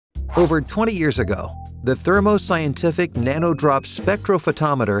Over 20 years ago, the Thermo scientific NanoDrop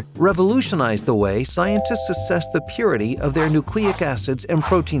Spectrophotometer revolutionized the way scientists assess the purity of their nucleic acids and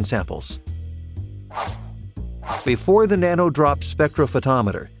protein samples. Before the NanoDrop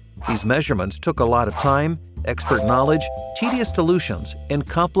Spectrophotometer, these measurements took a lot of time, expert knowledge, tedious dilutions, and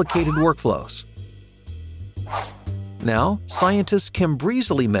complicated workflows. Now, scientists can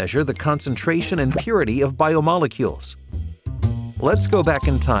breezily measure the concentration and purity of biomolecules. Let's go back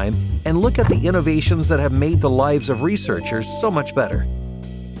in time and look at the innovations that have made the lives of researchers so much better.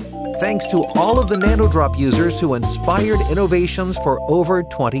 Thanks to all of the NanoDrop users who inspired innovations for over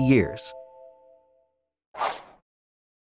 20 years.